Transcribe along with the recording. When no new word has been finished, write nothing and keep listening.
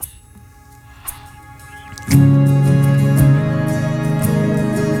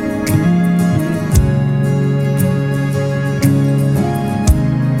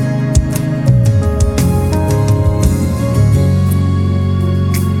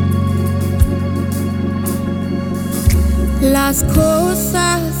Las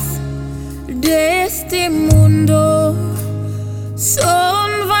cosas de este mundo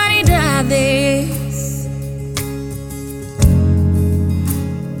son vanidades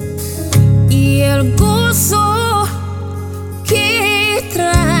y el gozo que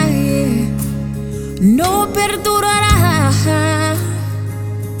trae no perdurará.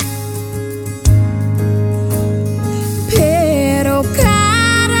 Pero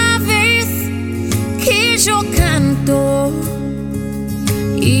cada vez que yo canto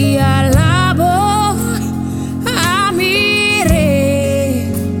y alabo a mi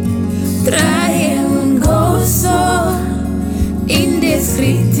Rey, trae un gozo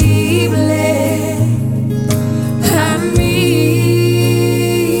indescriptible a mí.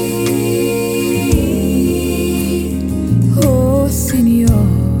 Oh Señor,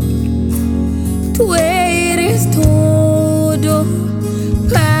 tú eres todo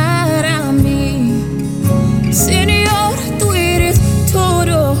para mí. Señor, tú eres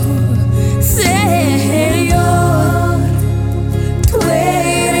todo. Señor, tú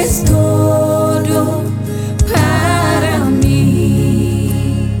eres todo para mí.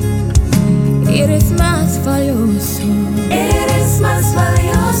 Eres más valioso. Eres más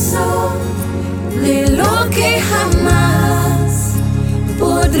valioso de lo que jamás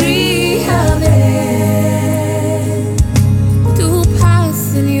podría ver. Tu paz,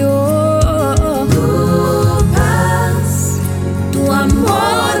 Señor, Tu paz, tu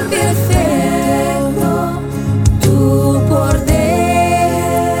amor perfecto, tu poder,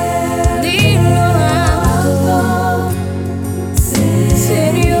 dilo alto.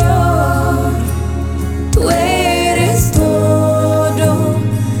 Señor, tú eres todo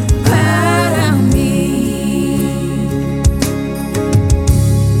para mí.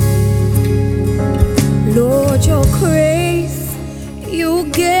 Lord, your grace you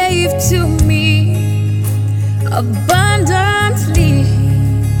gave to me abundantly.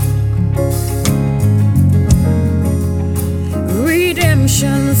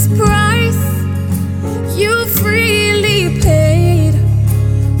 Redemption's price you freely paid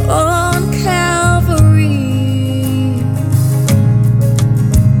on Calvary.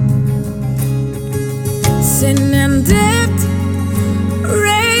 Sin and death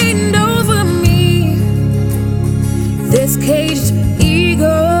reigned over me. This caged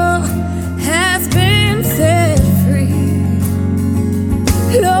eagle has been set free.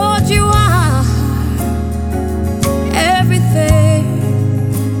 Lord, you are everything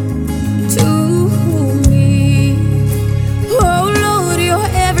to me. Oh Lord, you're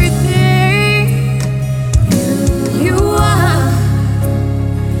everything. You are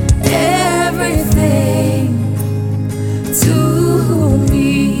Everything to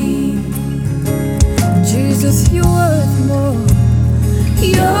me. Jesus, you're worth more.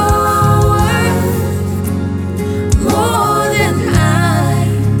 you're worth more than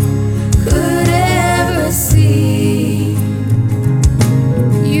I could ever see.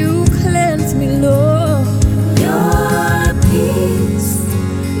 You cleanse me, Lord. Your peace,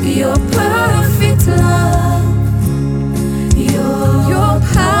 your perfect love, your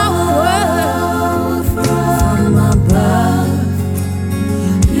power from above.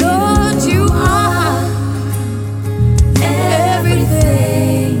 Lord, you are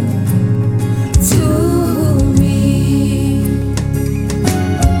Everything to me.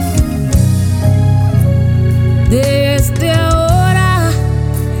 desde ahora.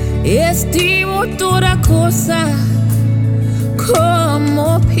 Estimo toda cosa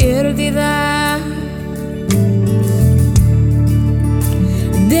como perdida.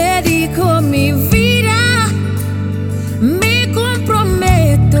 Dedico mi vida, me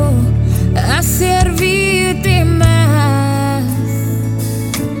comprometo a servirte más.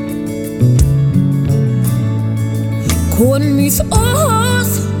 Con mis ojos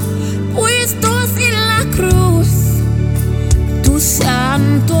puestos en la cruz, tu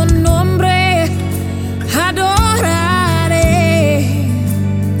santo nombre adoraré.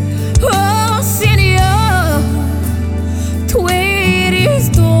 Oh Señor, tú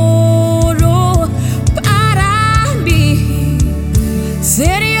eres todo para mí.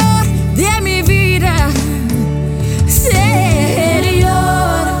 Señor de mi vida, Señor,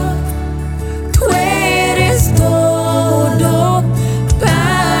 Tú eres todo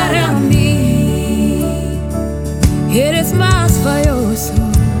para mí. eres más valioso.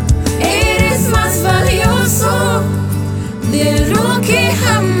 Eres más valioso de lo que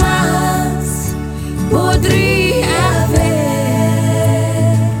jamás podría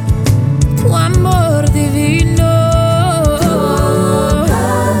ver. Tu amor divino,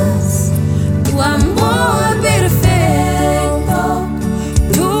 Tu amor perfecto,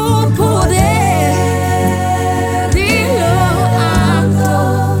 tu poder, dilo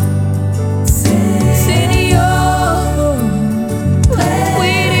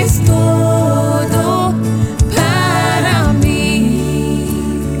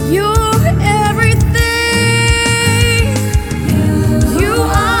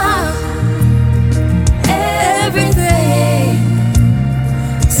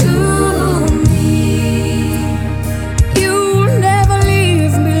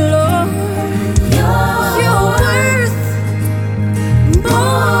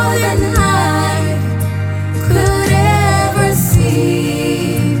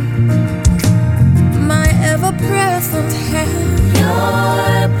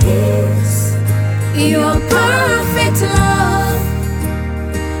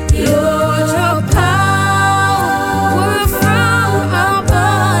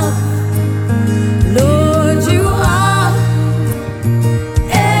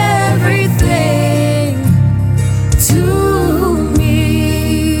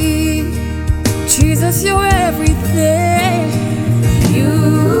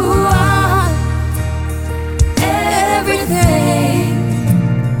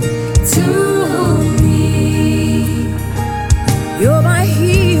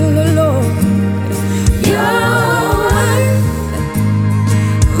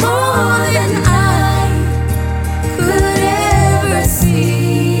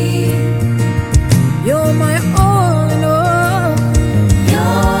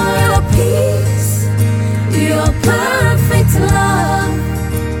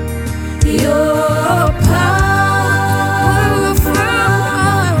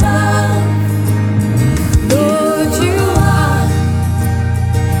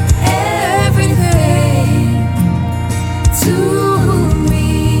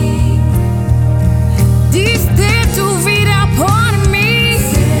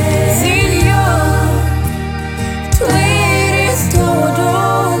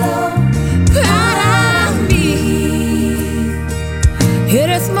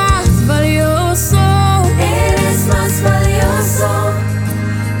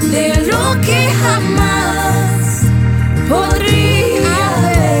de lo que jamás podría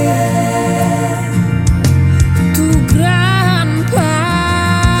ver. Tu gran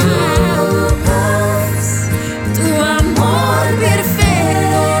paz, Tu amor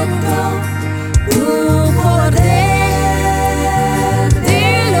perfecto, tu poder de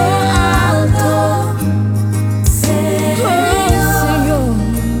lo alto, Señor,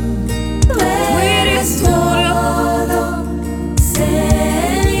 tú eres todo,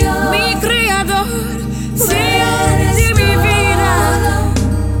 Señor, mi creador, tú Señor eres de mi vida. todo,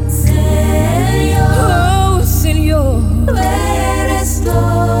 Señor, Oh, Señor, tú eres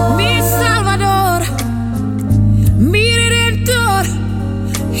todo, mi Salvador, mi Redentor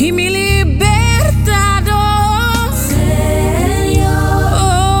y mi libertador. Señor,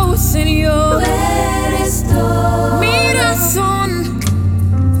 Oh, tú Señor, eres todo, mi razón,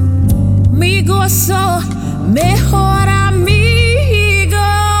 mi gozo, mejor.